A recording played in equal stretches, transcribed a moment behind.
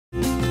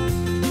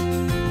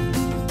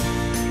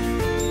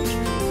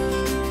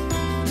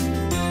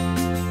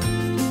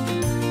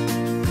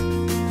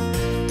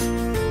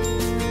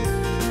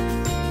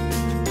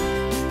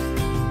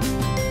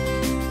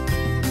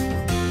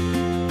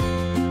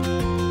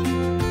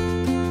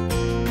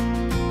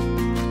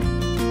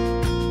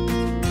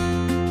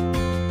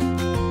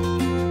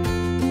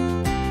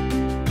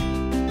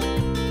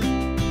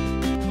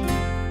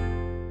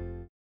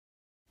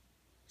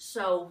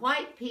So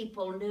white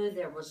people knew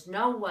there was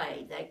no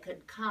way they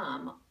could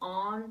come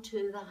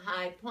onto the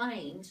high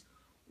plains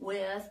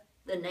with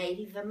the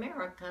Native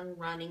American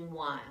running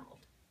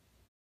wild.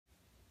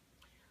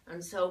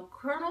 And so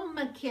Colonel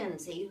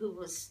Mackenzie, who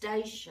was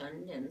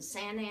stationed in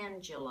San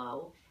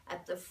Angelo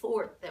at the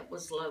fort that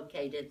was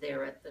located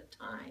there at the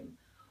time,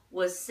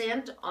 was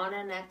sent on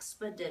an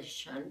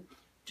expedition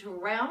to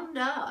round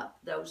up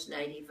those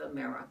Native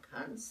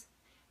Americans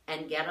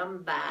and get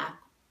them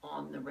back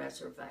on the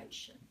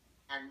reservation.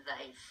 And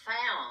they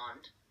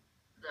found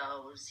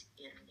those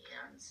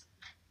Indians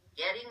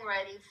getting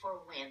ready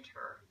for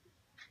winter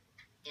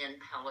in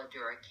Palo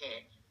Duro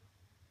Canyon.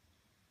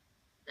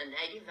 The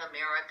Native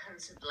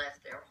Americans had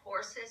left their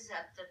horses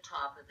at the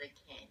top of the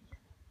canyon,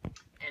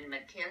 and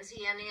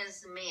Mackenzie and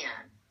his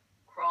men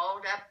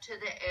crawled up to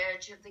the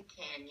edge of the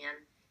canyon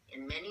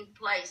in many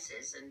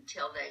places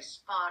until they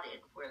spotted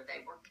where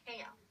they were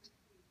camped.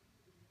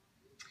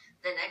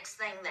 The next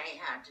thing they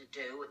had to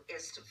do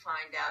is to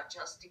find out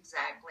just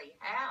exactly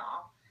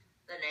how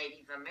the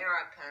Native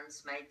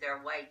Americans made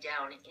their way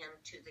down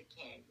into the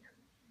canyon.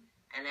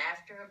 And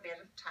after a bit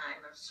of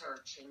time of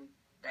searching,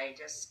 they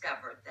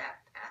discovered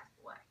that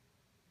pathway.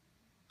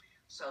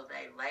 So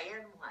they lay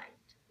in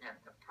wait, and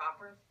at the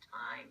proper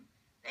time,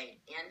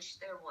 they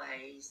inched their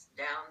ways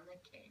down the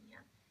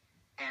canyon,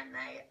 and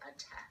they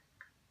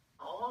attacked.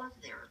 All of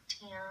their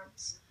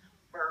tents,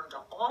 burned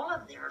all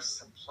of their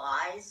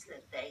supplies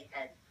that they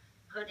had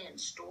put in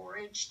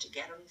storage to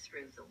get them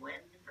through the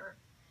winter,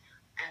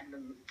 and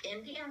the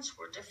Indians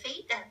were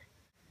defeated.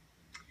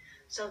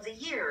 So the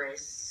year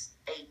is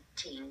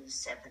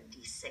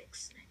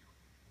 1876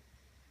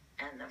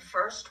 now, and the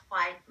first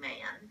white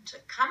man to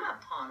come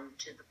upon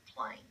to the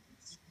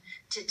plains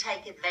to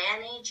take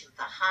advantage of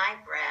the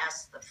high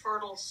grass, the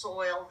fertile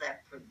soil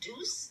that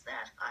produced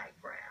that high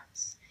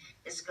grass,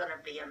 is going to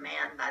be a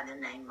man by the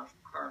name of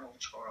Colonel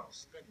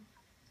Charles Goodnight.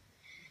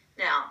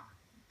 Now,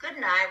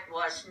 Goodnight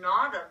was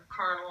not a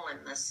colonel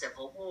in the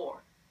Civil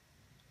War.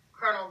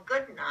 Colonel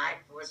Goodnight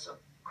was a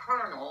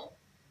colonel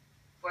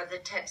for the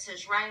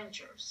Texas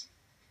Rangers.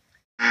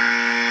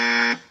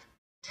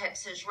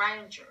 Texas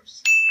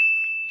Rangers.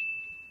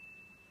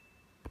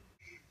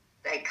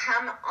 They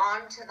come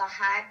onto the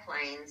high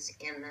plains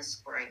in the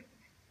spring.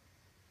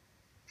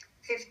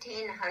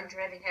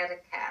 1,500 head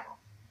of cattle.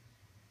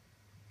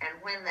 And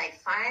when they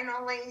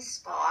finally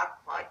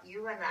spot what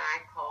you and I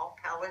call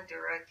Palo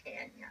Duro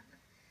Canyon,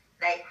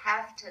 they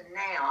have to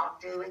now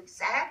do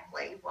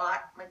exactly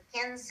what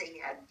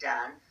Mackenzie had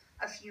done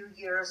a few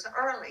years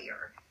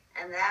earlier,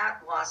 and that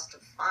was to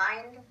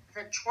find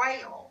the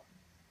trail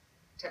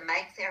to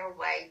make their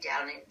way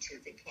down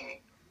into the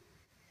canyon.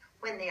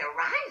 When they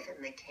arrive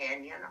in the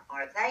canyon,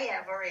 are they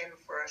ever in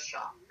for a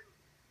shock?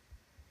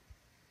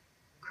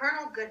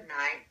 Colonel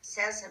Goodnight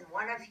says in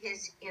one of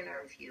his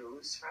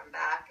interviews from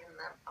back in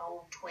the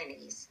old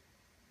 20s,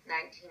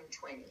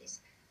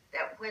 1920s,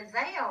 that when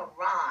they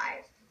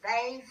arrived,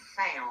 they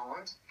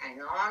found,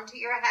 hang on to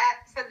your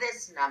hat for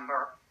this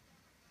number,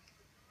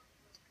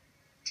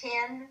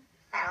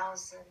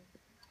 10,000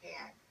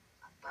 head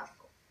of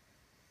buffalo.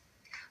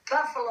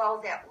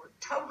 Buffalo that were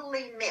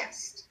totally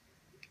missed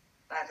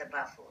by the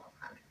buffalo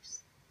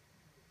hunters.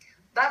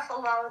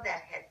 Buffalo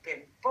that had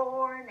been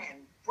born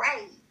and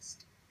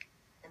raised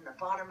in the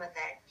bottom of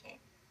that canyon.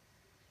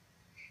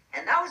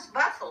 And those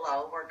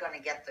buffalo were going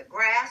to get the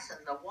grass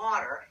and the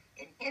water,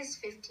 and his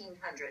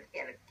 1,500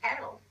 head of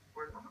cattle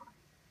were not.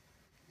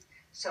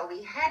 So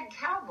he had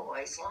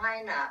cowboys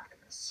line up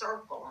in a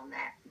circle on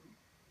that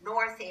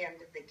north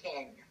end of the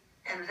canyon.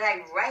 And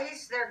they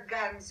raised their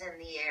guns in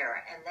the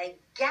air and they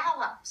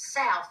galloped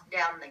south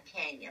down the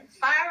canyon,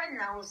 firing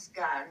those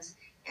guns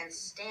and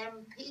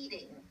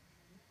stampeding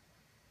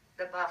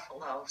the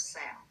buffalo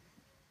south.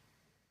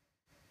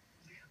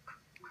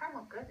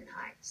 Colonel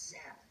Goodnight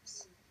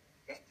says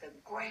that the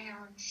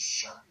ground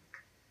shook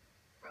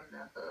from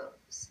the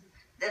hooves.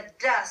 The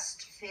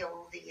dust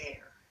filled the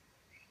air.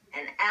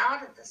 And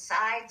out of the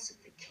sides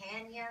of the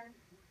canyon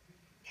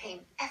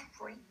came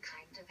every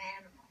kind of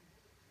animal.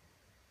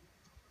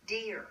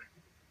 Deer,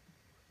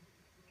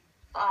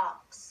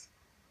 fox,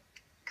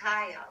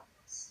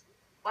 coyotes,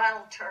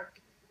 wild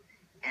turkey.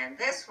 And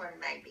this one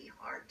may be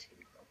hard to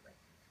believe,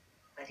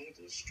 but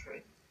it is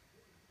true.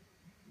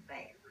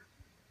 Bear.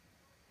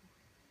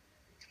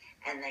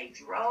 And they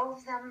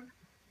drove them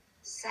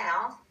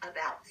south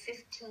about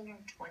 15 or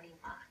 20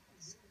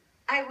 miles.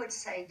 I would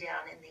say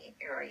down in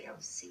the area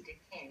of Cedar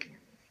Canyon,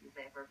 if you've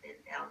ever been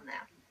down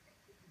that way.